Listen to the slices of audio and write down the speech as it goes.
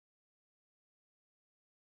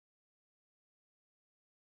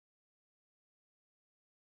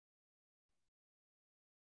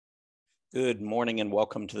Good morning and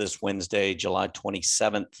welcome to this Wednesday, July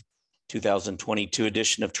 27th, 2022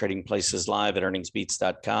 edition of Trading Places Live at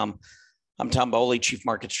earningsbeats.com. I'm Tom Bowley, Chief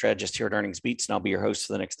Market Strategist here at Earnings Beats, and I'll be your host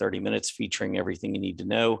for the next 30 minutes featuring everything you need to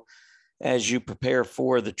know as you prepare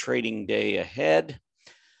for the trading day ahead.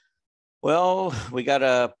 Well, we got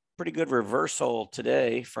a pretty good reversal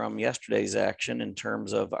today from yesterday's action in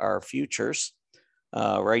terms of our futures.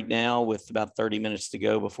 Right now, with about 30 minutes to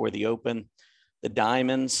go before the open, the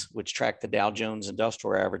diamonds, which track the Dow Jones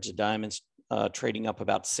Industrial Average, the diamonds trading up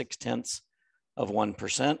about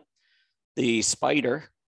 0.6%. The spider,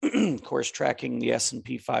 of course, tracking the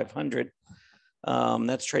S&P 500,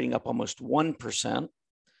 that's trading up almost 1%.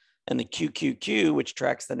 And the QQQ, which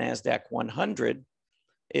tracks the NASDAQ 100,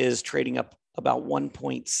 is trading up about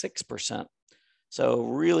 1.6%. So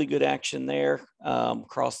really good action there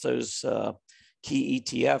across those key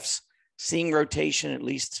ETFs, seeing rotation, at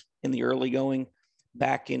least in the early going,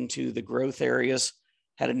 back into the growth areas.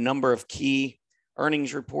 Had a number of key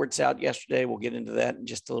earnings reports out yesterday. We'll get into that in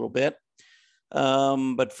just a little bit.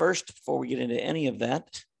 But first, before we get into any of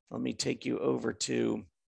that, let me take you over to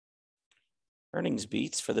Earnings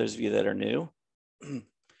Beats for those of you that are new.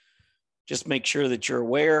 Just make sure that you're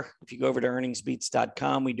aware. If you go over to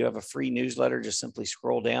earningsbeats.com, we do have a free newsletter. Just simply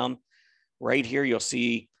scroll down. Right here, you'll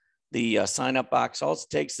see the sign-up box. All it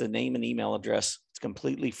takes is a name and email address. It's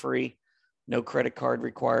completely free. No credit card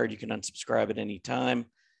required. You can unsubscribe at any time.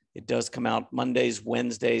 It does come out Mondays,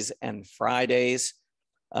 Wednesdays, and Fridays.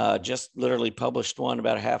 Just literally published one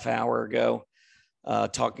about a half hour ago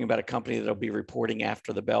talking about a company that'll be reporting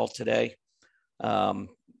after the bell today.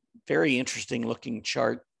 Very interesting looking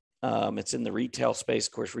chart. It's in the retail space.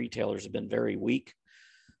 Of course, retailers have been very weak,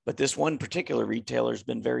 but this one particular retailer has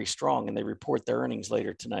been very strong, and they report their earnings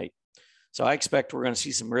later tonight. So I expect we're going to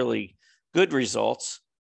see some really good results.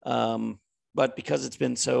 But because it's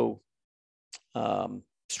been so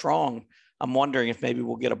strong, I'm wondering if maybe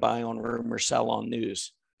we'll get a buy on rumor, sell on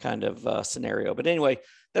news kind of scenario. But anyway,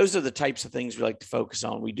 those are the types of things we like to focus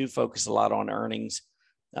on. We do focus a lot on earnings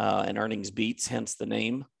and earnings beats, hence the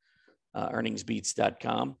name,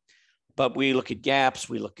 earningsbeats.com. But we look at gaps,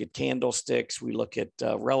 we look at candlesticks, we look at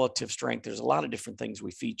relative strength. There's a lot of different things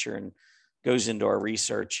we feature and goes into our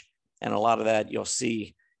research. And a lot of that you'll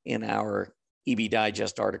see in our EB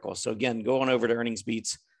Digest article. So again, go on over to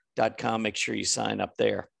earningsbeats.com. Make sure you sign up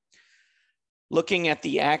there. Looking at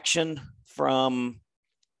the action from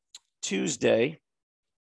Tuesday,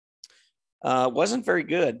 wasn't very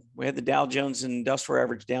good. We had the Dow Jones Industrial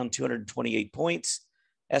Average down 228 points,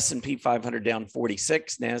 S&P 500 down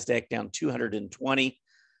 46, NASDAQ down 220.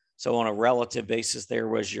 So on a relative basis, there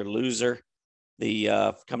was your loser.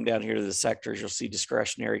 Come down here to the sectors, you'll see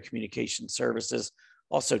discretionary, communication services,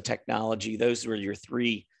 also technology. Those were your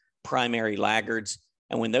three primary laggards.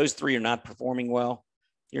 And when those three are not performing well,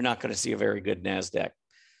 you're not going to see a very good NASDAQ.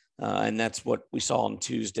 And that's what we saw on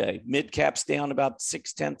Tuesday. Mid caps down about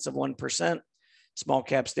 0.6%. Small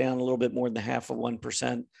caps down a little bit more than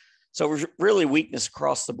 0.5%. So it was really weakness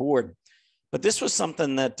across the board. But this was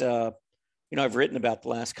something that, I've written about the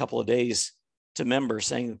last couple of days to members,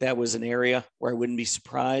 saying that that was an area where I wouldn't be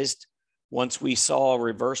surprised once we saw a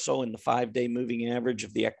reversal in the 5-day moving average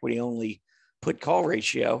of the equity only put call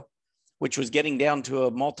ratio, which was getting down to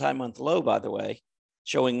a multi-month low, by the way,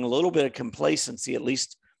 showing a little bit of complacency, at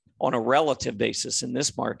least on a relative basis in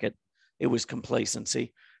this market. It was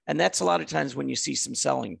complacency. And that's a lot of times when you see some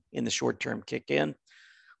selling in the short term kick in.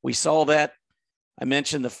 We saw that. I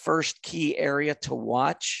mentioned the first key area to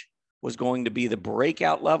watch was going to be the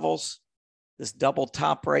breakout levels. This double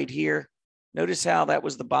top right here. Notice how that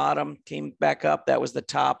was the bottom, came back up, that was the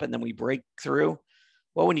top, and then we break through.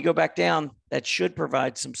 Well, when you go back down, that should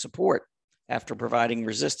provide some support after providing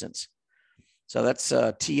resistance. So that's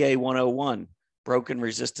TA 101. Broken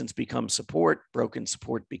resistance becomes support, broken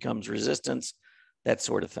support becomes resistance, that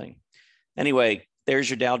sort of thing. Anyway, there's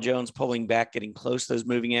your Dow Jones pulling back, getting close to those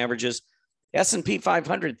moving averages. S&P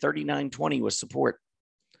 500, 39.20 was support.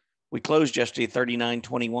 We closed yesterday at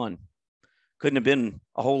 39.21. Couldn't have been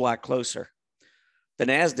a whole lot closer. The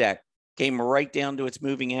NASDAQ came right down to its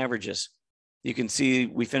moving averages. You can see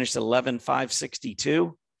we finished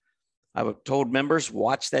 11,562. I told members,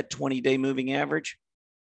 watch that 20-day moving average.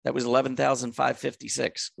 That was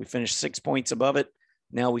 11,556. We finished 6 points above it.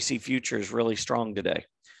 Now we see futures really strong today.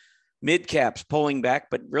 Mid caps pulling back,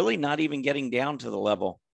 but really not even getting down to the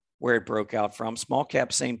level where it broke out from. Small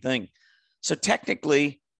cap, same thing. So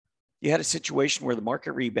technically, you had a situation where the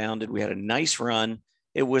market rebounded. We had a nice run.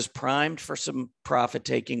 It was primed for some profit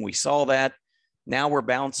taking. We saw that. Now we're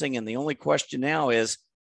bouncing. And the only question now is,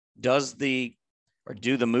 do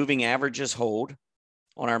the moving averages hold?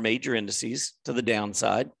 on our major indices to the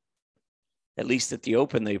downside. At least at the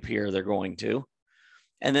open, they appear they're going to.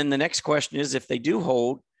 And then the next question is, if they do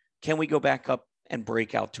hold, can we go back up and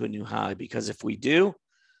break out to a new high? Because if we do,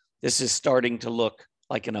 this is starting to look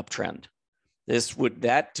like an uptrend.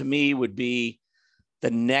 That to me would be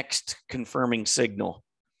the next confirming signal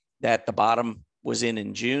that the bottom was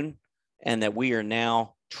in June and that we are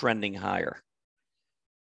now trending higher.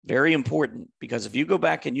 Very important, because if you go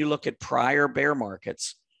back and you look at prior bear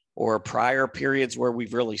markets or prior periods where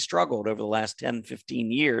we've really struggled over the last 10,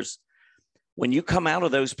 15 years, when you come out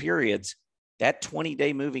of those periods, that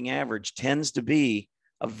 20-day moving average tends to be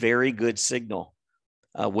a very good signal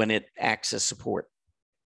when it acts as support.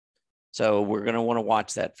 So we're going to want to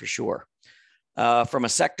watch that for sure. From a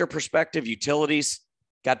sector perspective, utilities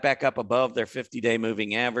got back up above their 50-day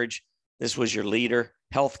moving average. This was your leader.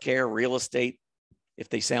 Healthcare, real estate, if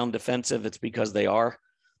they sound defensive, it's because they are.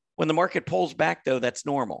 When the market pulls back, though, that's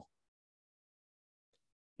normal.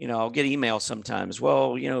 I'll get emails sometimes.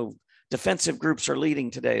 Well, defensive groups are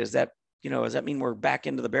leading today. Does that mean we're back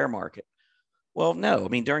into the bear market? Well, no. I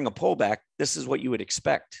mean, during a pullback, this is what you would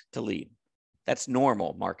expect to lead. That's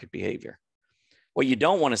normal market behavior. What you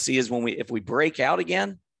don't want to see is if we break out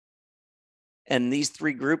again and these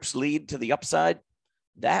three groups lead to the upside,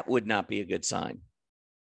 that would not be a good sign.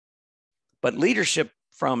 But leadership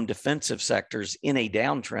from defensive sectors in a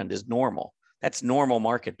downtrend is normal. That's normal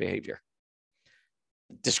market behavior.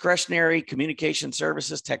 Discretionary communication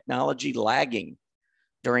services, technology lagging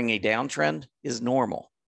during a downtrend is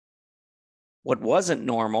normal. What wasn't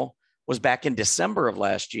normal was back in December of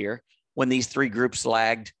last year when these three groups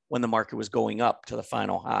lagged when the market was going up to the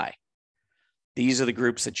final high. These are the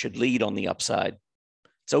groups that should lead on the upside.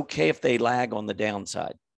 It's okay if they lag on the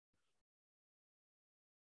downside.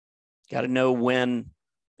 Got to know when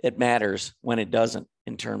it matters, when it doesn't,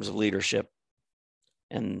 in terms of leadership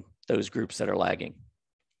and those groups that are lagging.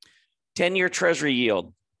 10-year Treasury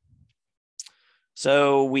yield.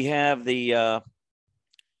 So we have we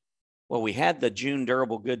had the June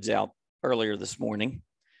durable goods out earlier this morning.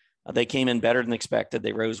 They came in better than expected.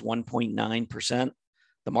 They rose 1.9%.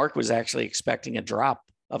 The market was actually expecting a drop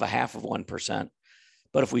of 0.5%.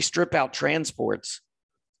 But if we strip out transports,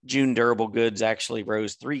 June durable goods actually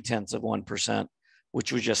rose 0.3%,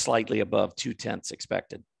 which was just slightly above 0.2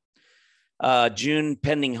 expected. June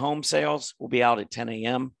pending home sales will be out at 10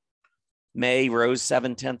 a.m. May rose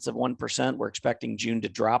 0.7%. We're expecting June to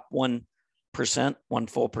drop 1%, 1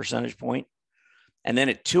 full percentage point. And then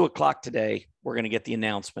at 2 o'clock today, we're going to get the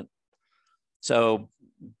announcement. So,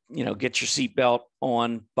 get your seatbelt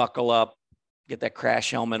on, buckle up, get that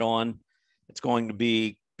crash helmet on. It's going to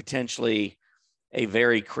be potentially a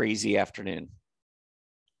very crazy afternoon.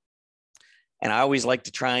 And I always like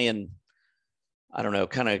to try and,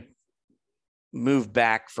 kind of move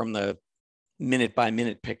back from the minute by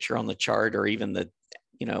minute picture on the chart, or even the,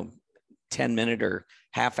 10-minute or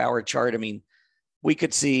half-hour chart. I mean, we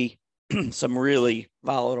could see some really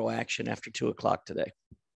volatile action after 2 o'clock today.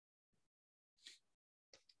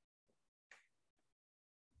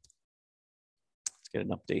 Let's get an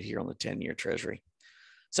update here on the 10-year Treasury.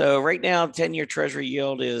 So right now, 10-year Treasury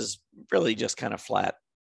yield is really just kind of flat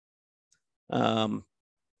from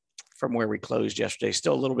where we closed yesterday.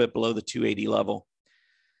 Still a little bit below the 280 level.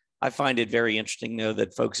 I find it very interesting, though,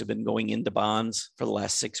 that folks have been going into bonds for the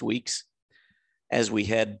last 6 weeks as we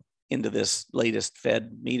head into this latest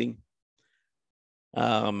Fed meeting.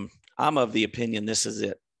 I'm of the opinion this is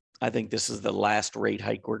it. I think this is the last rate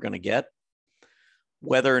hike we're going to get.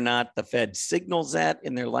 Whether or not the Fed signals that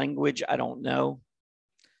in their language, I don't know.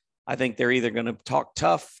 I think they're either going to talk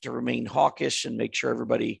tough to remain hawkish and make sure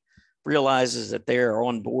everybody realizes that they're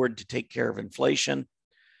on board to take care of inflation.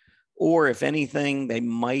 Or if anything, they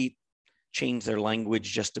might change their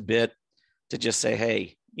language just a bit to just say,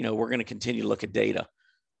 hey, we're going to continue to look at data.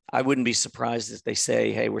 I wouldn't be surprised if they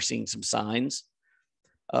say, hey, we're seeing some signs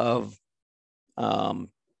of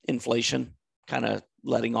inflation kind of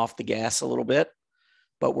letting off the gas a little bit,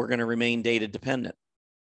 but we're going to remain data dependent.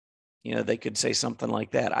 They could say something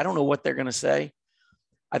like that. I don't know what they're going to say.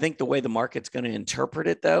 I think the way the market's going to interpret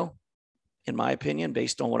it, though, in my opinion,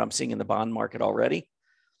 based on what I'm seeing in the bond market already,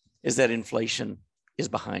 is that inflation is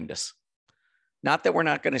behind us. Not that we're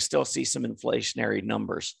not going to still see some inflationary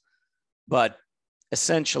numbers, but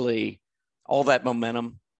essentially all that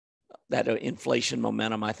momentum, that inflation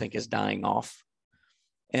momentum, I think is dying off.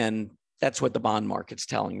 And that's what the bond market's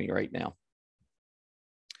telling me right now.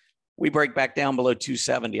 We break back down below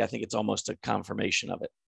 270, I think it's almost a confirmation of it.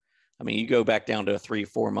 I mean, you go back down to a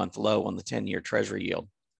 3-4 month low on the 10-year Treasury yield.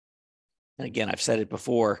 And again, I've said it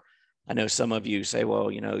before, I know some of you say,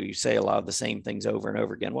 well, you say a lot of the same things over and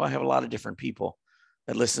over again. Well, I have a lot of different people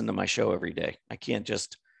that listen to my show every day. I can't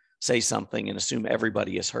just say something and assume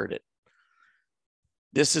everybody has heard it.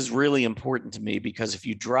 This is really important to me because if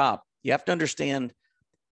you drop, you have to understand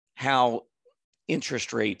how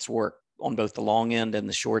interest rates work on both the long end and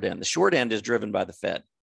the short end. The short end is driven by the Fed.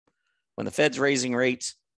 When the Fed's raising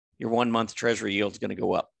rates, your 1 month treasury yield is going to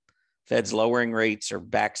go up. Fed's lowering rates or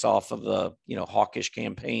backs off of the hawkish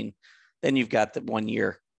campaign, then you've got the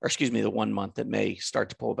 1 month that may start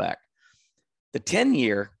to pull back. The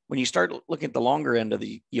 10-year, when you start looking at the longer end of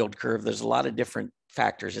the yield curve, there's a lot of different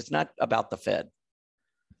factors. It's not about the Fed.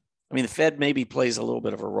 I mean, the Fed maybe plays a little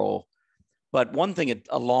bit of a role, but one thing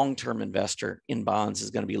a long-term investor in bonds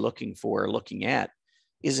is going to be looking at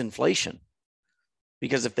is inflation.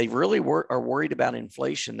 Because if they really are worried about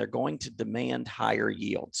inflation, they're going to demand higher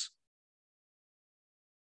yields.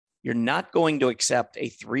 You're not going to accept a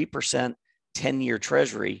 3% 10-year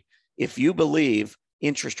treasury if you believe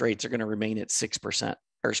interest rates are going to remain at 6%,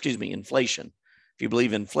 inflation. If you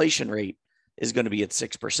believe inflation rate is going to be at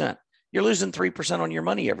 6%, you're losing 3% on your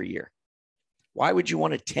money every year. Why would you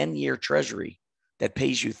want a 10-year treasury that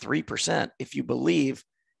pays you 3% if you believe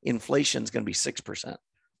inflation is going to be 6%?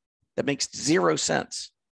 That makes zero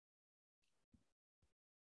sense.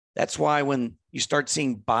 That's why when you start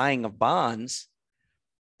seeing buying of bonds,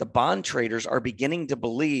 the bond traders are beginning to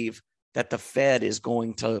believe that the Fed is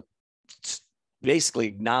going to basically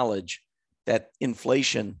acknowledge that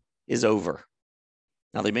inflation is over.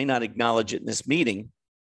 Now, they may not acknowledge it in this meeting,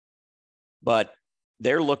 but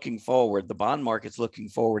they're looking forward. The bond market's looking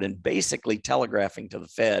forward and basically telegraphing to the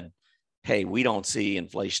Fed, hey, we don't see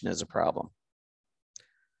inflation as a problem.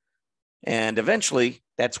 And eventually,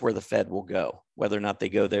 that's where the Fed will go. Whether or not they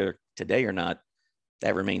go there today or not,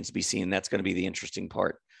 that remains to be seen. That's going to be the interesting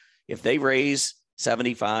part. If they raise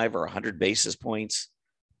 75 or 100 basis points,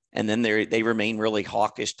 and then they remain really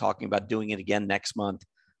hawkish, talking about doing it again next month,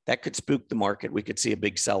 that could spook the market. We could see a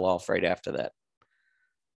big sell-off right after that.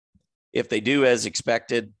 If they do as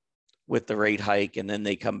expected with the rate hike, and then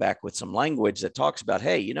they come back with some language that talks about,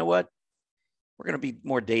 hey, you know what? We're going to be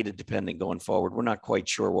more data dependent going forward. We're not quite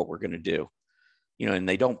sure what we're going to do. And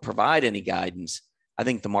they don't provide any guidance. I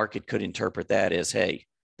think the market could interpret that as, hey,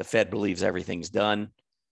 the Fed believes everything's done.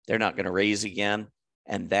 They're not going to raise again.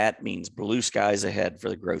 And that means blue skies ahead for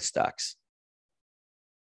the growth stocks.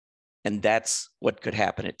 And that's what could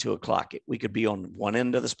happen at 2:00. We could be on one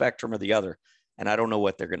end of the spectrum or the other. And I don't know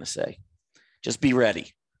what they're going to say. Just be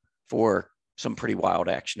ready for some pretty wild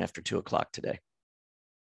action after 2:00 today.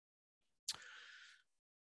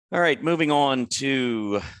 All right, moving on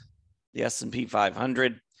to the S&P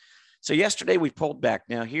 500. So yesterday we pulled back.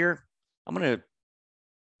 Now here, I'm going to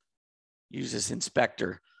use this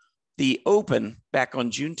inspector. The open back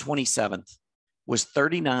on June 27th was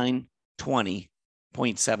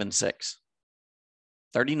 3920.76.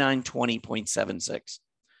 3920.76.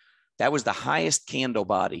 That was the highest candle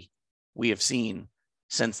body we have seen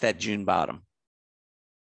since that June bottom.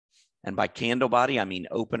 And by candle body, I mean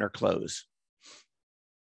open or close.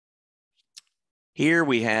 Here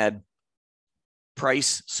we had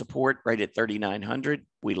price support right at 3,900.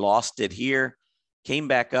 We lost it here, came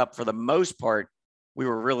back up. For the most part, we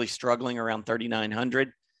were really struggling around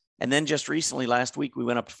 3,900. And then just recently, last week, we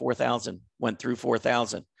went up to 4,000, went through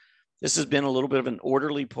 4,000. This has been a little bit of an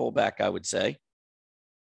orderly pullback, I would say.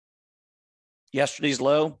 Yesterday's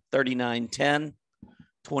low, 39.10.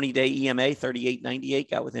 20-day EMA, 38.98,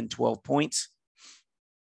 got within 12 points.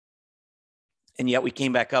 And yet we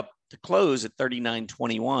came back up to close at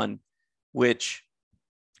 39.21, which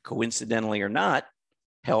coincidentally or not,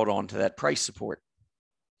 held on to that price support.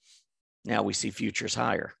 Now we see futures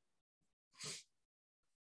higher. If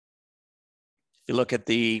you look at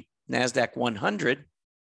the NASDAQ 100,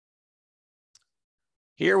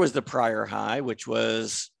 here was the prior high, which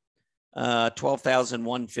was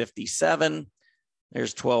 12,157.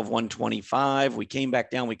 There's 12,125. We came back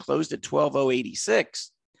down. We closed at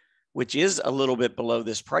 12,086, which is a little bit below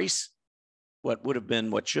this price, what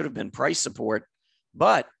should have been price support,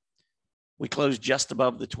 but we closed just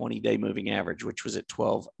above the 20-day moving average, which was at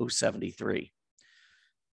 12,073.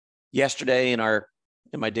 Yesterday in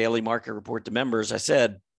my daily market report to members, I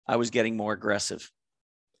said I was getting more aggressive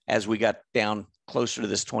as we got down closer to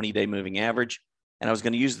this 20-day moving average, and I was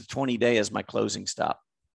going to use the 20-day as my closing stop.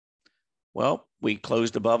 Well, we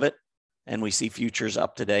closed above it, and we see futures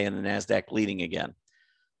up today and the NASDAQ leading again.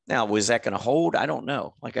 Now, was that going to hold? I don't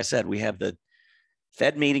know. Like I said, we have the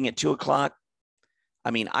Fed meeting at 2:00. I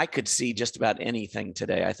mean, I could see just about anything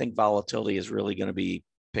today. I think volatility is really going to be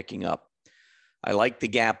picking up. I like the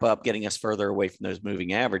gap up, getting us further away from those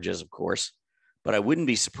moving averages, of course, but I wouldn't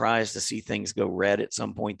be surprised to see things go red at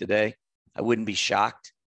some point today. I wouldn't be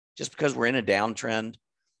shocked just because we're in a downtrend.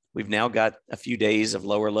 We've now got a few days of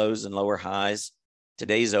lower lows and lower highs.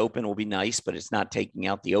 Today's open will be nice, but it's not taking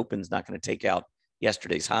out the open's not going to take out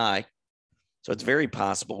yesterday's high. So it's very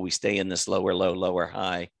possible we stay in this lower low, lower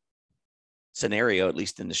high scenario, at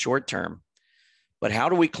least in the short term. But how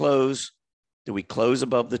do we close? Do we close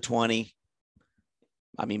above the 20?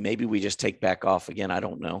 I mean, maybe we just take back off again. I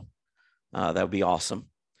don't know. That would be awesome.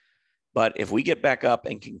 But if we get back up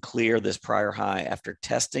and can clear this prior high after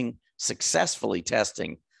successfully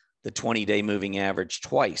testing the 20-day moving average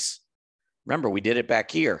twice. Remember, we did it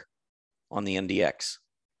back here on the NDX.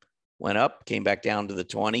 Went up, came back down to the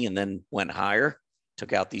 20, and then went higher,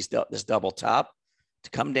 took out this double top to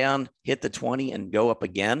come down, hit the 20, and go up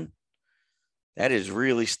again. That is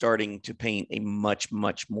really starting to paint a much,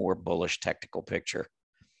 much more bullish technical picture,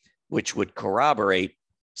 which would corroborate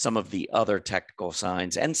some of the other technical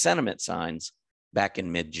signs and sentiment signs back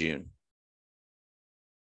in mid-June.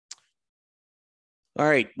 All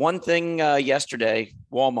right, one thing yesterday,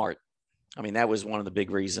 Walmart. I mean, that was one of the big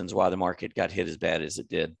reasons why the market got hit as bad as it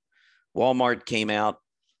did. Walmart came out.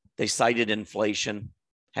 They cited inflation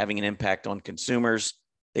having an impact on consumers.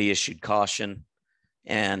 They issued caution,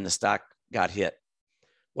 and the stock got hit.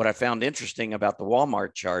 What I found interesting about the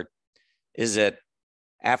Walmart chart is that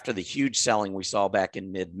after the huge selling we saw back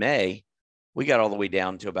in mid-May, we got all the way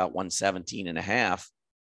down to about 117.5.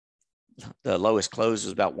 The lowest close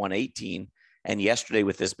was about 118. And yesterday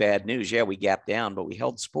with this bad news, yeah, we gapped down, but we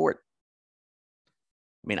held support.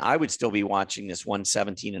 I mean, I would still be watching this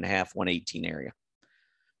 117.5, 118 area.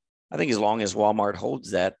 I think as long as Walmart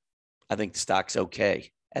holds that, I think the stock's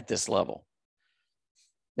okay at this level.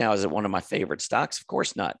 Now, is it one of my favorite stocks? Of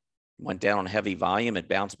course not. Went down on heavy volume, it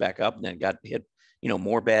bounced back up, and then got hit,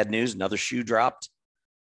 more bad news, another shoe dropped.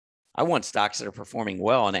 I want stocks that are performing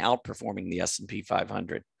well and outperforming the S&P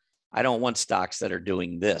 500. I don't want stocks that are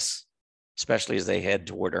doing this, especially as they head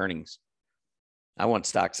toward earnings. I want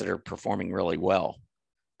stocks that are performing really well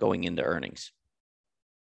going into earnings.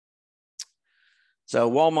 So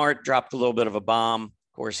Walmart dropped a little bit of a bomb.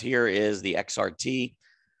 Of course, here is the XRT.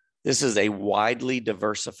 This is a widely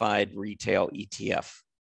diversified retail ETF.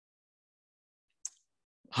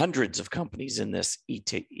 Hundreds of companies in this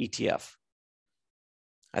ETF.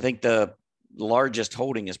 I think the largest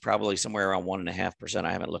holding is probably somewhere around 1.5%.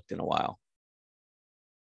 I haven't looked in a while.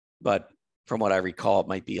 But from what I recall, it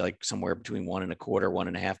might be like somewhere between 1.25%,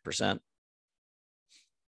 1.5%.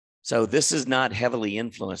 So this is not heavily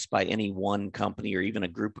influenced by any one company or even a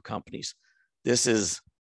group of companies. This is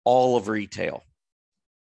all of retail.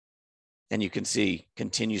 And you can see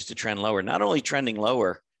continues to trend lower, not only trending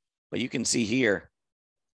lower, but you can see here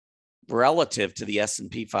relative to the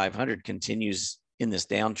S&P 500 continues in this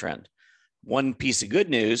downtrend. One piece of good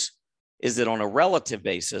news is that on a relative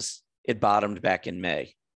basis, it bottomed back in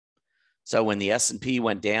May. So when the S&P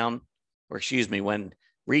went down, when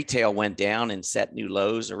retail went down and set new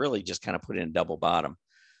lows, or really just kind of put in a double bottom.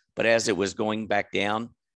 But as it was going back down,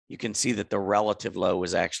 you can see that the relative low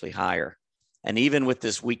was actually higher. And even with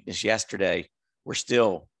this weakness yesterday, we're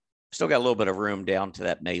still got a little bit of room down to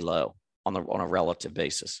that May low on a relative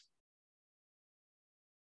basis.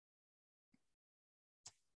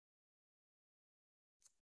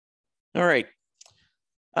 All right.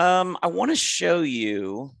 I want to show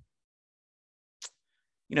you,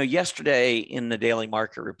 yesterday in the daily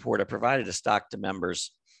market report, I provided a stock to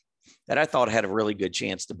members that I thought had a really good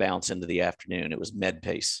chance to bounce into the afternoon. It was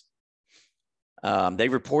MedPace. They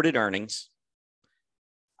reported earnings.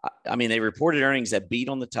 They reported earnings that beat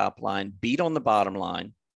on the top line, beat on the bottom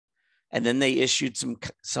line, and then they issued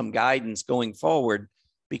some guidance going forward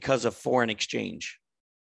because of foreign exchange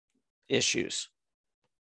issues.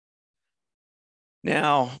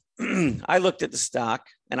 Now, I looked at the stock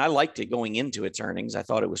and I liked it going into its earnings. I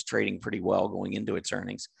thought it was trading pretty well going into its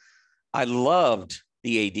earnings. I loved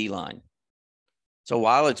the AD line. So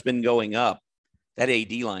while it's been going up, that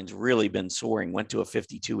AD line's really been soaring, went to a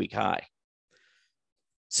 52-week high.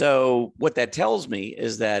 So what that tells me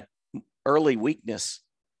is that early weakness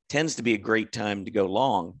tends to be a great time to go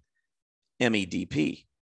long MEDP.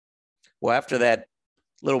 Well, after that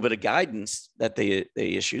little bit of guidance that they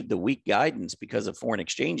issued, the weak guidance because of foreign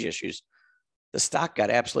exchange issues, the stock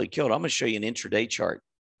got absolutely killed. I'm going to show you an intraday chart.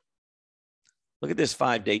 Look at this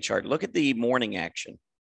 5-day chart. Look at the morning action.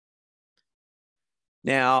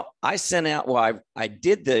 Now, I sent out, I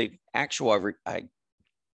did the actual, I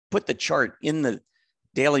put the chart in the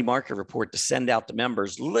daily market report to send out to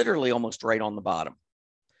members, literally almost right on the bottom.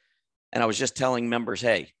 And I was just telling members,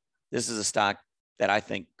 hey, this is a stock that I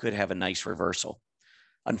think could have a nice reversal.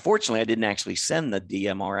 Unfortunately, I didn't actually send the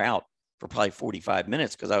DMR out for probably 45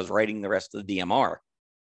 minutes because I was writing the rest of the DMR.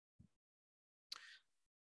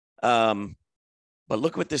 But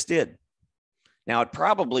look what this did. Now, it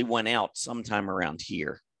probably went out sometime around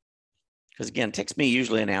here because, again, it takes me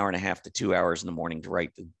usually an hour and a half to 2 hours in the morning to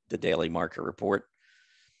write the daily market report.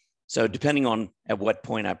 So depending on at what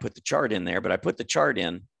point I put the chart in there, but I put the chart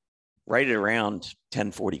in right at around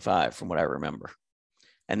 10:45 from what I remember.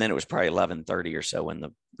 And then it was probably 11:30 or so when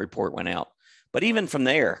the report went out. But even from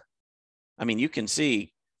there, I mean, you can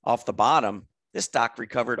see off the bottom, this stock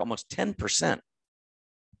recovered almost 10%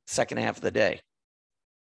 second half of the day.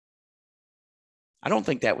 I don't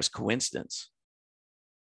think that was coincidence.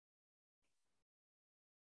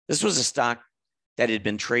 This was a stock that had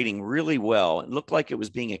been trading really well. It looked like it was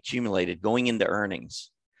being accumulated going into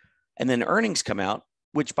earnings. And then earnings come out,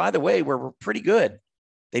 which, by the way, were pretty good.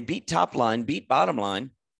 They beat top line, beat bottom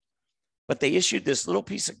line, but they issued this little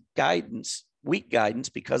piece of guidance, weak guidance,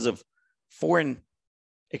 because of foreign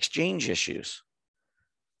exchange issues.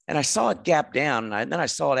 And I saw it gap down, and then I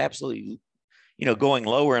saw it absolutely, going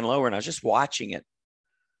lower and lower, and I was just watching it.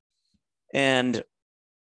 And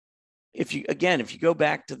if you go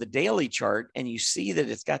back to the daily chart and you see that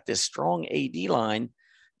it's got this strong AD line,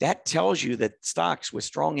 that tells you that stocks with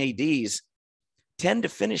strong ADs tend to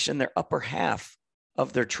finish in their upper half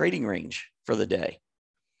of their trading range for the day.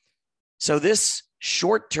 So this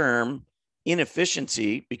short-term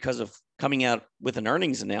inefficiency because of coming out with an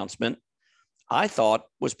earnings announcement, I thought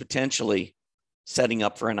was potentially setting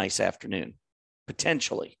up for a nice afternoon.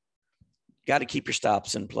 Potentially. You got to keep your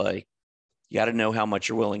stops in play. You got to know how much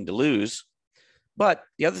you're willing to lose. But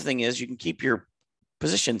the other thing is you can keep your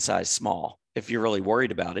position size small if you're really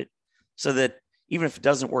worried about it, so that even if it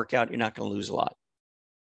doesn't work out, you're not going to lose a lot.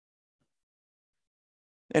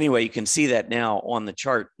 Anyway, you can see that now on the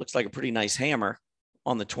chart. Looks like a pretty nice hammer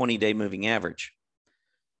on the 20-day moving average.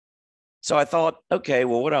 So I thought, okay,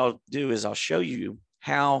 well, what I'll do is I'll show you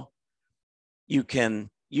how you can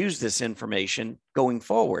use this information going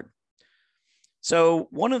forward. So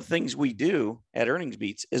one of the things we do at Earnings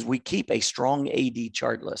Beats is we keep a strong AD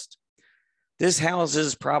chart list. This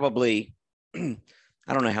houses probably, I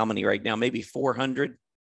don't know how many right now, maybe 400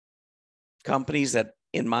 companies that,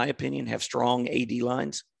 in my opinion, have strong AD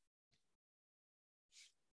lines.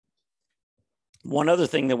 One other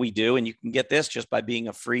thing that we do, and you can get this just by being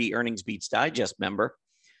a free Earnings Beats Digest member,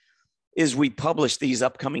 is we publish these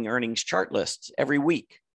upcoming earnings chart lists every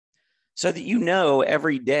week so that you know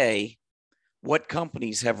every day what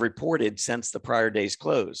companies have reported since the prior day's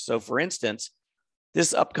close. So for instance,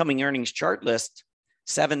 this upcoming earnings chart list,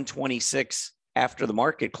 7:26 after the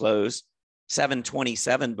market close,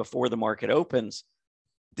 7:27 before the market opens,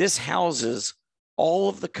 this houses all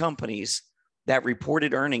of the companies that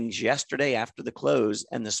reported earnings yesterday after the close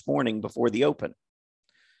and this morning before the open.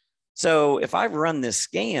 So if I run this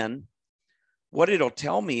scan, what it'll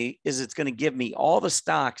tell me is it's going to give me all the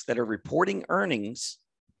stocks that are reporting earnings,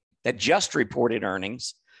 that just reported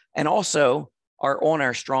earnings, and also are on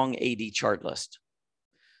our strong AD chart list.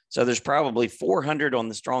 So there's probably 400 on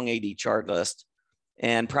the strong AD chart list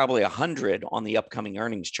and probably 100 on the upcoming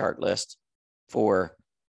earnings chart list for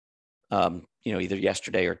either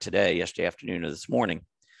yesterday or today, yesterday afternoon or this morning.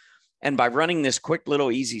 And by running this quick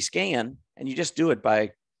little easy scan, and you just do it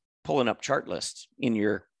by pulling up chart lists in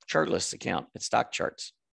your chart lists account at Stock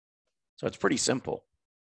Charts. So it's pretty simple.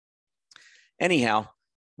 Anyhow,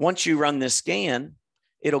 once you run this scan,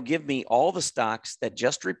 it'll give me all the stocks that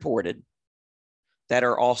just reported that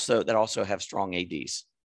also have strong ADs.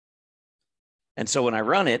 And so when I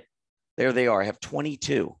run it, there they are. I have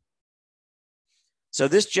 22. So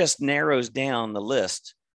this just narrows down the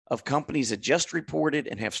list of companies that just reported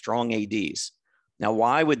and have strong ADs. Now,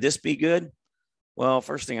 why would this be good? Well,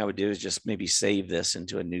 first thing I would do is just maybe save this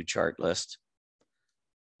into a new chart list.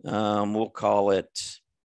 We'll call it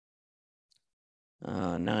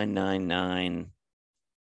 999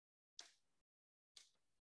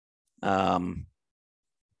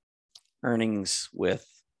 earnings with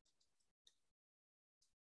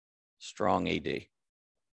strong AD.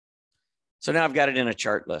 So now I've got it in a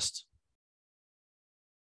chart list.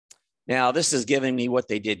 Now this is giving me what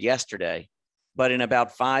they did yesterday, but in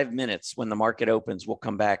about 5 minutes when the market opens, we'll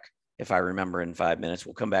come back. If I remember in 5 minutes,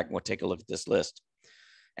 we'll come back and we'll take a look at this list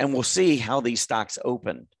and we'll see how these stocks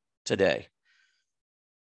opened today.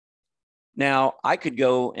 Now I could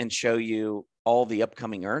go and show you all the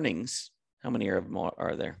upcoming earnings. How many of them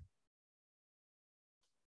are there?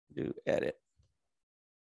 Do edit.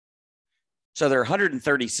 So there are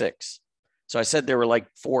 136. So I said there were like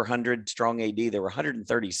 400 strong AD. There were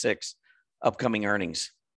 136 upcoming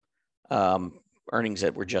earnings, earnings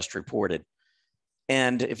that were just reported.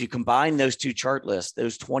 And if you combine those two chart lists,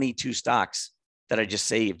 those 22 stocks that I just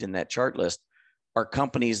saved in that chart list are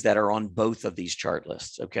companies that are on both of these chart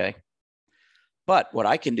lists, okay? But what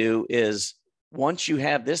I can do is, once you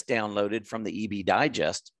have this downloaded from the EB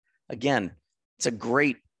Digest, again, it's a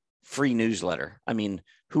great free newsletter. I mean,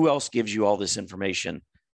 who else gives you all this information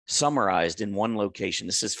summarized in one location?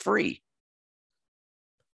 This is free.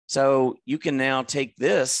 So you can now take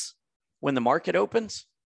this when the market opens,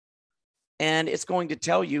 and it's going to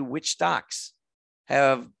tell you which stocks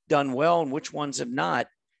have done well and which ones have not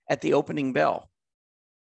at the opening bell.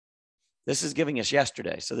 This is giving us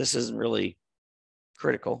yesterday, so this isn't really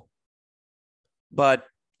critical. But,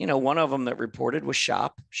 you know, one of them that reported was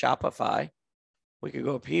Shopify. We could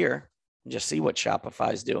go up here and just see what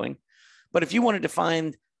Shopify is doing. But if you wanted to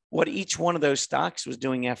find what each one of those stocks was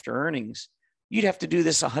doing after earnings, you'd have to do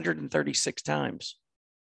this 136 times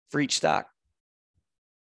for each stock.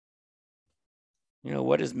 You know,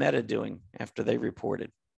 what is Meta doing after they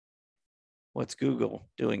reported? What's Google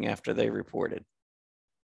doing after they reported?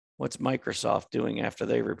 What's Microsoft doing after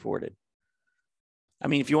they reported? I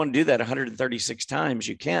mean, if you want to do that 136 times,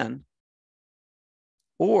 you can.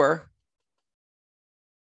 Or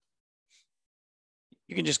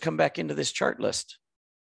you can just come back into this chart list.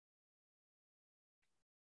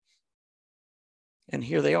 And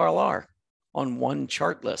here they all are on one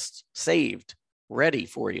chart list, saved, ready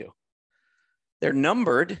for you. They're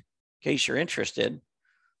numbered, in case you're interested.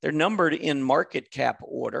 They're numbered in market cap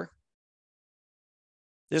order.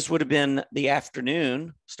 This would have been the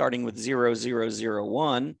afternoon, starting with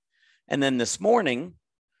 0001. And then this morning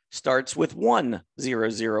starts with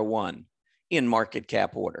 1001 in market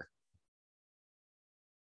cap order.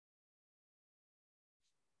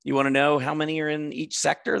 You want to know how many are in each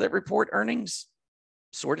sector that report earnings?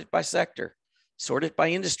 Sort it by sector, sort it by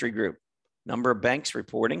industry group, number of banks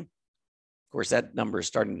reporting. Of course, that number is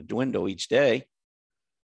starting to dwindle each day.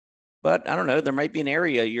 But I don't know, there might be an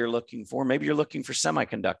area you're looking for. Maybe you're looking for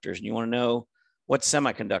semiconductors and you want to know what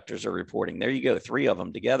semiconductors are reporting. There you go, 3 of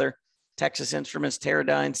them together: Texas Instruments,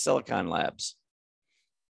 Teradyne, Silicon Labs.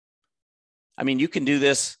 I mean, you can do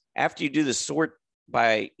this after you do the sort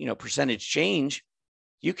by, you know, percentage change.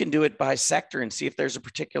 You can do it by sector and see if there's a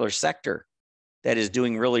particular sector that is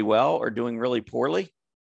doing really well or doing really poorly.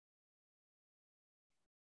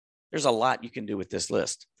 There's a lot you can do with this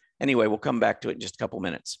list. Anyway, we'll come back to it in just a couple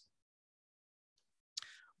minutes.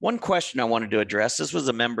 One question I wanted to address, this was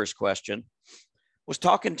a member's question, was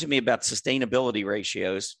talking to me about sustainability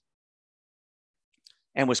ratios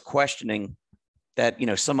and was questioning that, you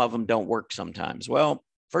know, some of them don't work sometimes. Well,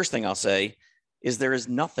 first thing I'll say is there is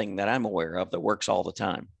nothing that I'm aware of that works all the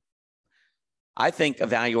time. I think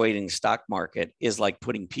evaluating the stock market is like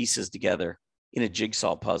putting pieces together in a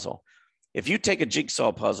jigsaw puzzle. If you take a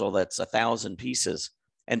jigsaw puzzle that's 1,000 pieces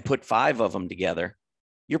and put 5 of them together,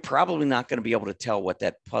 you're probably not going to be able to tell what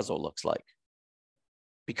that puzzle looks like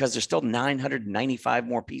because there's still 995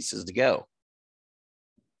 more pieces to go.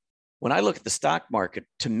 When I look at the stock market,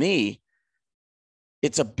 to me,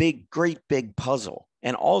 it's a great big puzzle.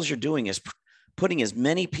 And all you're doing is putting as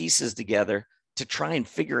many pieces together to try and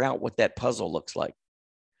figure out what that puzzle looks like.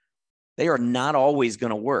 They are not always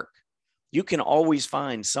going to work. You can always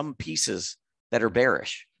find some pieces that are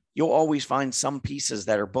bearish. You'll always find some pieces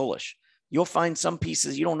that are bullish. You'll find some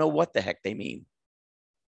pieces you don't know what the heck they mean.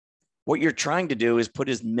 What you're trying to do is put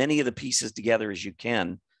as many of the pieces together as you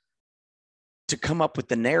can to come up with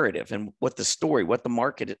the narrative and what the story, what the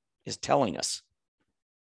market is telling us.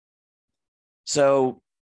 So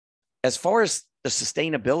as far as the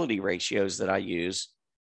sustainability ratios that I use,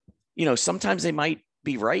 you know, sometimes they might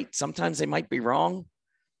be right, sometimes they might be wrong.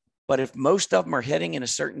 But if most of them are heading in a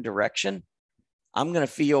certain direction, I'm going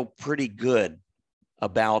to feel pretty good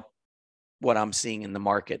about what I'm seeing in the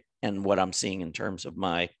market and what I'm seeing in terms of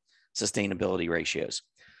my sustainability ratios.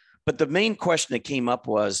 But the main question that came up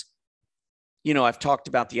was, you know, I've talked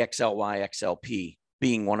about the XLY, XLP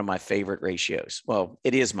being one of my favorite ratios. Well,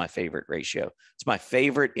 it is my favorite ratio. It's my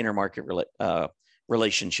favorite intermarket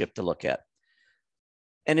relationship to look at.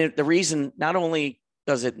 And the reason, not only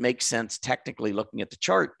does it make sense technically looking at the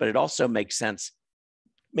chart, but it also makes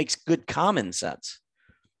good common sense.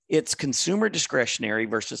 It's consumer discretionary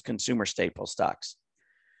versus consumer staple stocks.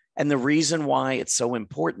 And the reason why it's so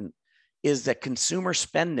important is that consumer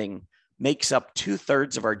spending makes up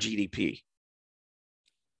 2/3 of our GDP.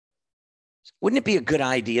 Wouldn't it be a good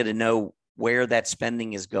idea to know where that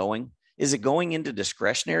spending is going? Is it going into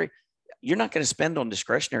discretionary? You're not going to spend on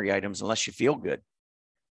discretionary items unless you feel good.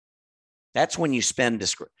 That's when you spend,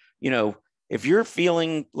 you know, If you're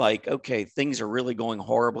feeling like, okay, things are really going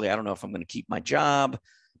horribly, I don't know if I'm going to keep my job.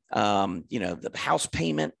 The house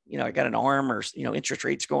payment, I got an arm, or, interest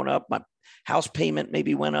rates going up. My house payment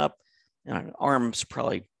maybe went up. Arm's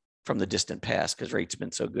probably from the distant past because rates have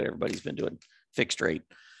been so good. Everybody's been doing fixed rate.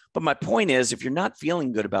 But my point is, if you're not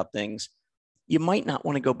feeling good about things, you might not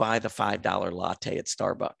want to go buy the $5 latte at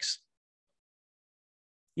Starbucks.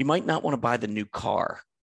 You might not want to buy the new car.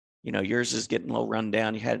 Yours is getting a little run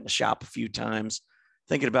down. You had it in the shop a few times,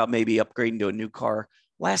 thinking about maybe upgrading to a new car.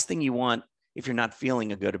 Last thing you want, if you're not feeling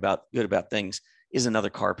good about things, is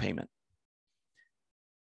another car payment.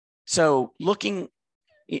 So looking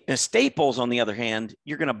at staples, on the other hand,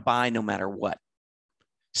 you're going to buy no matter what.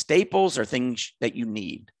 Staples are things that you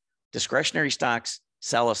need. Discretionary stocks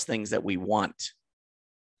sell us things that we want.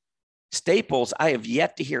 Staples, I have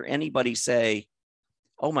yet to hear anybody say,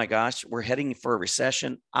 oh my gosh, we're heading for a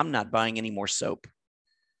recession. I'm not buying any more soap.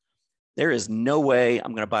 There is no way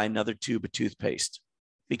I'm going to buy another tube of toothpaste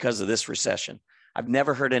because of this recession. I've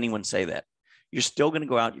never heard anyone say that. You're still going to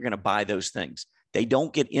go out, you're going to buy those things. They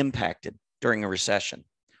don't get impacted during a recession,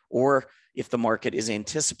 or if the market is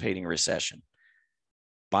anticipating a recession.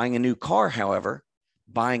 Buying a new car, however,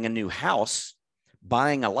 buying a new house,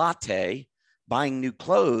 buying a latte, buying new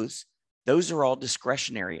clothes, those are all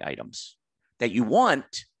discretionary items that you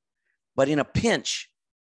want, but in a pinch,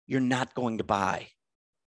 you're not going to buy.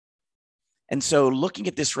 And so looking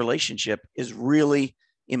at this relationship is really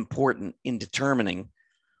important in determining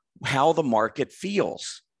how the market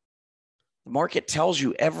feels. The market tells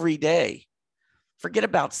you every day. Forget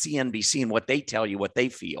about CNBC and what they tell you, what they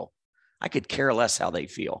feel. I could care less how they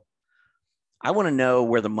feel. I want to know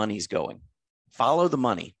where the money's going. Follow the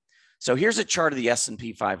money. So here's a chart of the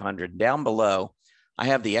S&P 500. Down below, I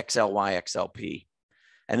have the XLY, XLP.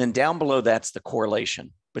 And then down below, that's the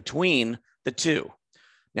correlation between the two.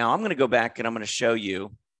 Now I'm going to go back and I'm going to show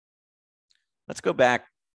you. Let's go back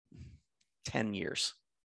 10 years.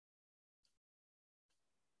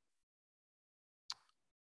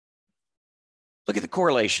 Look at the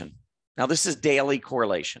correlation. Now this is daily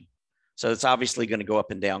correlation. So it's obviously going to go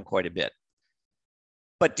up and down quite a bit.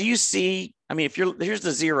 But do you see, here's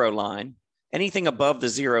the zero line. Anything above the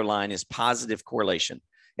zero line is positive correlation.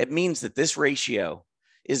 It means that this ratio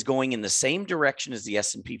is going in the same direction as the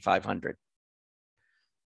S&P 500.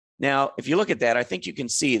 Now, if you look at that, I think you can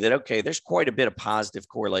see that, okay, there's quite a bit of positive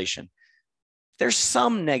correlation. There's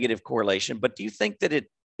some negative correlation, but do you think that it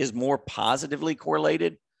is more positively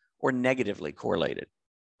correlated or negatively correlated?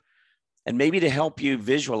 And maybe to help you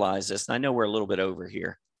visualize this, and I know we're a little bit over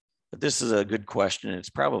here, but this is a good question. And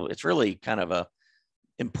it's really kind of a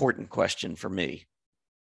important question for me,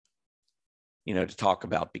 to talk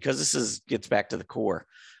about, because gets back to the core.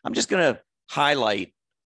 I'm just going to highlight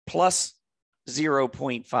plus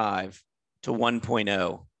 0.5 to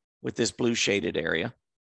 1.0 with this blue shaded area.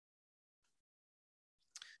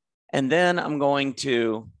 And then I'm going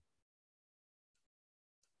to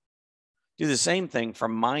do the same thing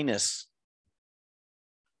from minus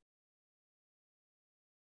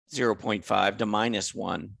 0.5 to minus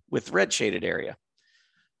 1 with red shaded area.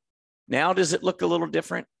 Now, does it look a little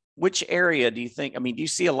different? Which area do you think? Do you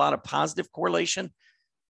see a lot of positive correlation?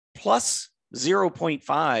 Plus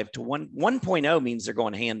 0.5 to 1.0 means they're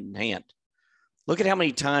going hand in hand. Look at how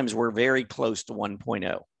many times we're very close to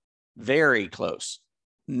 1.0. Very close.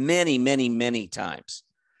 Many, many, many times.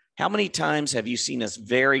 How many times have you seen us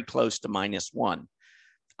very close to minus 1?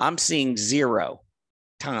 I'm seeing 0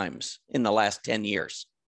 times in the last 10 years.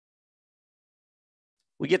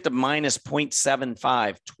 We get to minus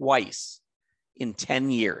 0.75 twice in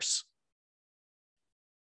 10 years.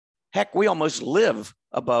 Heck, we almost live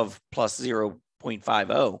above plus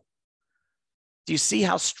 0.50. Do you see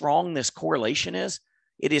how strong this correlation is?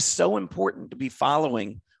 It is so important to be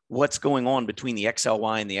following what's going on between the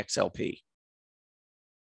XLY and the XLP.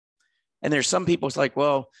 And there's some people, it's like,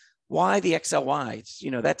 well, why the XLY? It's,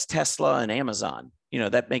 that's Tesla and Amazon.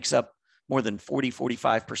 That makes up more than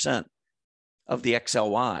 45% of the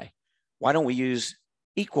XLY. Why don't we use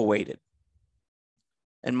equal weighted?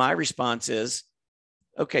 And my response is,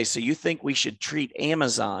 okay, so you think we should treat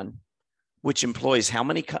Amazon, which employs how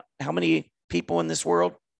many people in this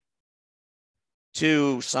world,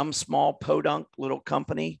 to some small podunk little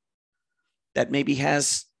company that maybe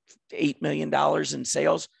has $8 million in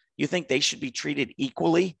sales? You think they should be treated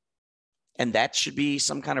equally? And that should be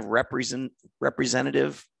some kind of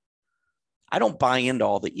representative? I don't buy into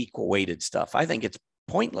all the equal weighted stuff. I think it's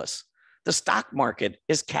pointless. The stock market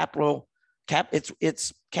is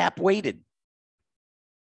it's cap weighted.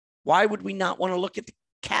 Why would we not want to look at the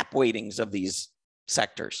cap weightings of these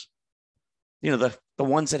sectors? the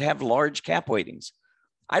ones that have large cap weightings.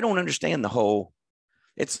 I don't understand the whole,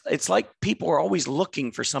 it's like people are always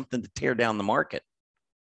looking for something to tear down the market.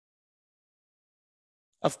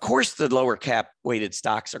 Of course, the lower cap weighted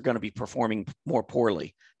stocks are going to be performing more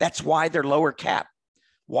poorly. That's why they're lower cap.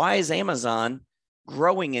 Why is Amazon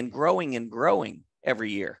growing and growing and growing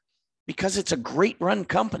every year? Because it's a great run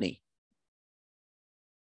company.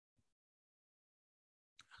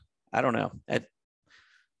 I don't know.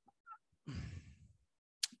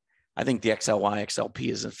 I think the XLY, XLP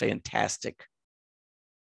is a fantastic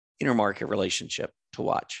intermarket relationship to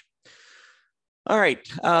watch. All right.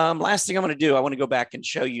 Last thing I'm going to do, I want to go back and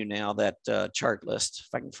show you now that chart list,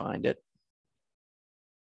 if I can find it.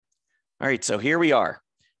 All right. So here we are.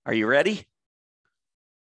 Are you ready?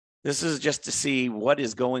 This is just to see what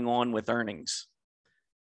is going on with earnings.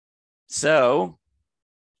 So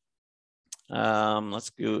let's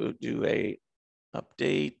go do a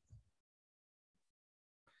update.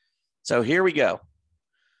 So here we go.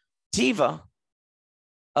 Teva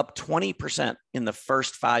up 20% in the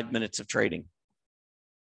first 5 minutes of trading.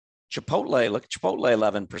 Chipotle, look at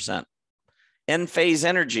Chipotle, 11%. Enphase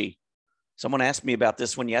Energy. Someone asked me about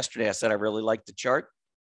this one yesterday. I said I really like the chart.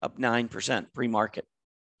 Up 9% pre-market.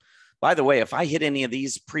 By the way, if I hit any of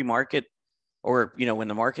these pre-market or, when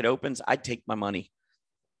the market opens, I'd take my money.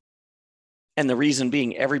 And the reason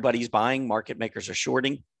being, everybody's buying, market makers are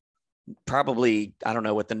shorting. Probably, I don't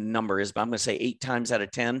know what the number is, but I'm going to say 8 times out of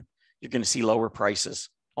 10, you're going to see lower prices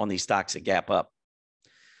on these stocks that gap up.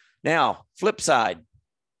 Now, flip side,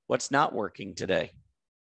 what's not working today?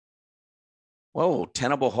 Whoa,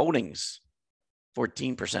 Tenable Holdings,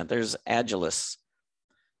 14%. There's Agilus.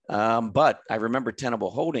 But I remember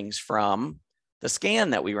Tenable Holdings from the scan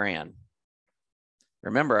that we ran.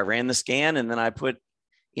 Remember, I ran the scan and then I put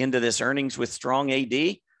into this earnings with strong AD.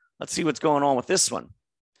 Let's see what's going on with this one.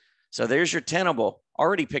 So there's your Tenable,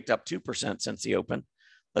 already picked up 2% since the open.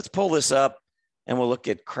 Let's pull this up and we'll look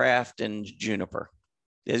at Kraft and Juniper.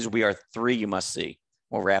 These will be our 3 you must see.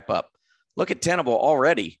 We'll wrap up. Look at Tenable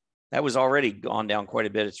already. That was already gone down quite a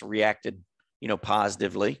bit. It's reacted,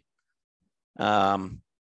 positively. So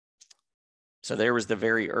there was the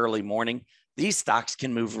very early morning. These stocks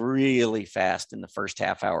can move really fast in the first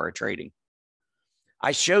half hour of trading.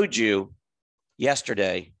 I showed you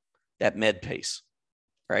yesterday that med pace,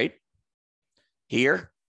 right?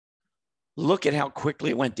 Here, look at how quickly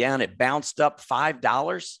it went down. It bounced up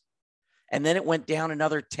 $5 and then it went down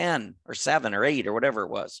another 10 or 7 or 8 or whatever it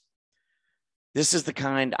was. This is the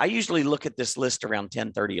kind, I usually look at this list around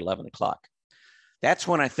 10:30, 11 o'clock. That's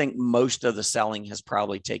when I think most of the selling has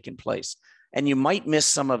probably taken place. And you might miss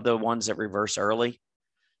some of the ones that reverse early,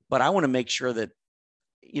 but I want to make sure that,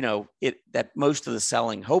 that most of the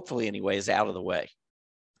selling, hopefully anyway, is out of the way.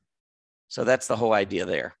 So that's the whole idea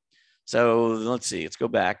there. So let's see, let's go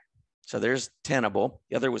back. So there's Tenable.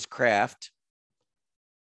 The other was Kraft.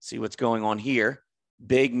 See what's going on here.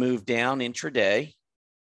 Big move down intraday.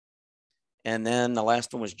 And then the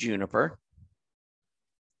last one was Juniper.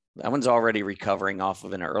 That one's already recovering off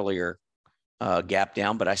of an earlier gap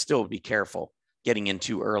down, but I still would be careful getting in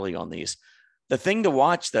too early on these. The thing to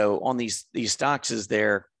watch, though, on these stocks is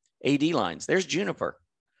their AD lines. There's Juniper.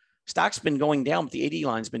 Stock's been going down, but the AD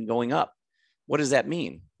line's been going up. What does that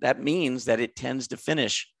mean? That means that it tends to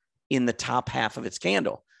finish in the top half of its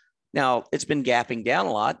candle. Now, it's been gapping down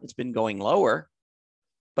a lot. It's been going lower.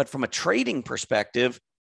 But from a trading perspective,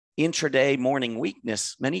 intraday morning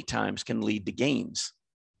weakness many times can lead to gains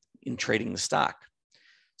in trading the stock.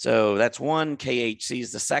 So that's one. KHC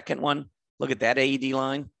is the second one. Look at that AED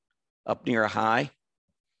line up near a high.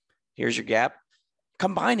 Here's your gap.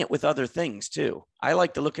 Combine it with other things too. I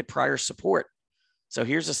like to look at prior support. So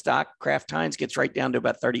here's a stock, Kraft Heinz gets right down to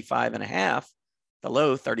about 35.5, the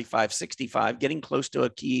low 35.65, getting close to a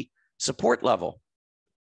key support level.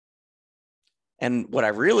 And what I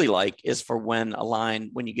really like is for when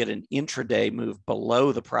you get an intraday move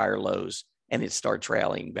below the prior lows and it starts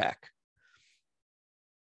rallying back.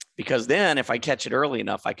 Because then if I catch it early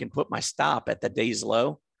enough, I can put my stop at the day's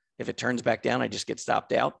low. If it turns back down, I just get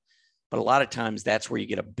stopped out. But a lot of times that's where you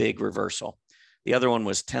get a big reversal. The other one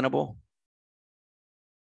was Tenable.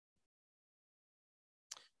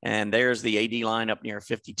 And there's the AD line up near a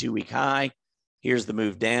 52-week high. Here's the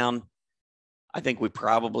move down. I think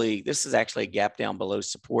this is actually a gap down below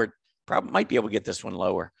support. Probably might be able to get this one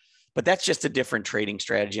lower. But that's just a different trading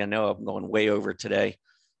strategy. I know I'm going way over today,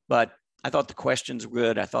 but I thought the questions were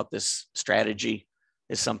good. I thought this strategy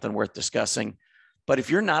is something worth discussing. But if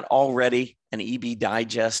you're not already an EB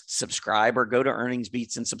Digest subscriber, go to Earnings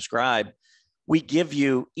Beats and subscribe. We give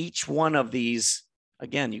you each one of these.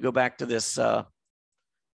 Again, you go back to this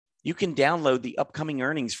You can download the upcoming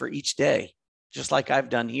earnings for each day, just like I've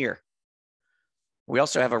done here. We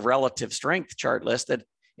also have a relative strength chart list that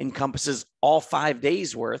encompasses all 5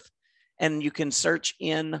 days worth. And you can search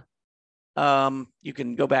in, you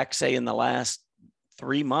can go back, say, in the last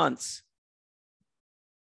 3 months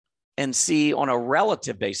and see on a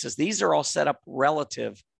relative basis. These are all set up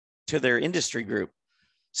relative to their industry group.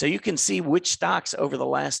 So you can see which stocks over the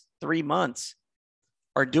last 3 months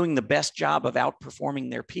are doing the best job of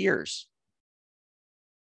outperforming their peers.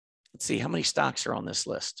 Let's see, how many stocks are on this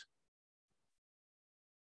list?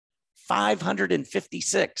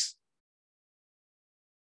 556.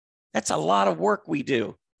 That's a lot of work we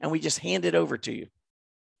do, and we just hand it over to you.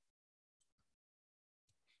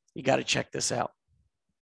 You got to check this out.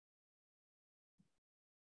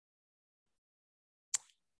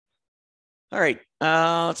 All right,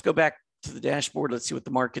 let's go back to the dashboard. Let's see what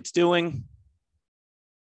the market's doing.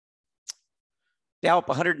 Dow up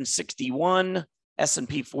 161,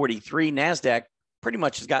 S&P 43, NASDAQ pretty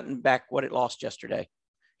much has gotten back what it lost yesterday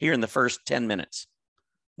here in the first 10 minutes,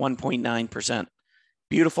 1.9%.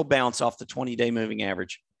 Beautiful bounce off the 20-day moving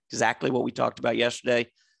average. Exactly what we talked about yesterday.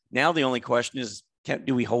 Now the only question is,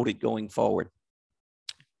 do we hold it going forward?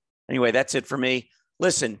 Anyway, that's it for me.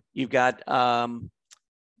 Listen, you've got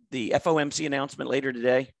the FOMC announcement later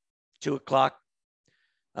today, 2 o'clock.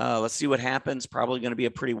 Let's see what happens. Probably going to be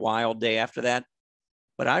a pretty wild day after that.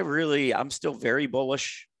 But I'm still very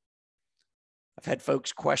bullish. I've had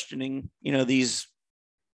folks questioning, these,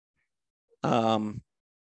 the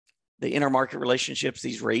intermarket relationships,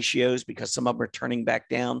 these ratios, because some of them are turning back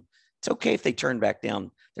down. It's okay if they turn back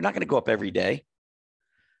down. They're not going to go up every day.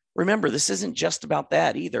 Remember, this isn't just about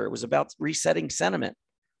that either. It was about resetting sentiment.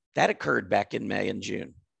 That occurred back in May and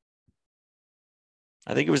June.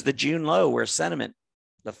 I think it was the June low where sentiment,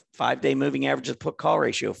 the 5-day moving average of the put call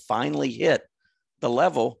ratio, finally hit the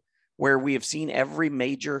level where we have seen every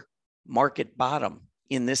major market bottom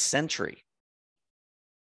in this century.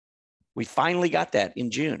 We finally got that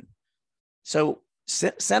in June. So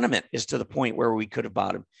sentiment is to the point where we could have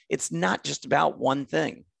bottomed. It's not just about one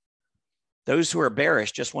thing. Those who are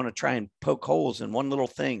bearish just want to try and poke holes in one little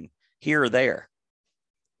thing here or there.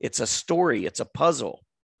 It's a story. It's a puzzle.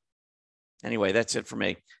 Anyway, that's it for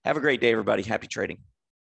me. Have a great day, everybody. Happy trading.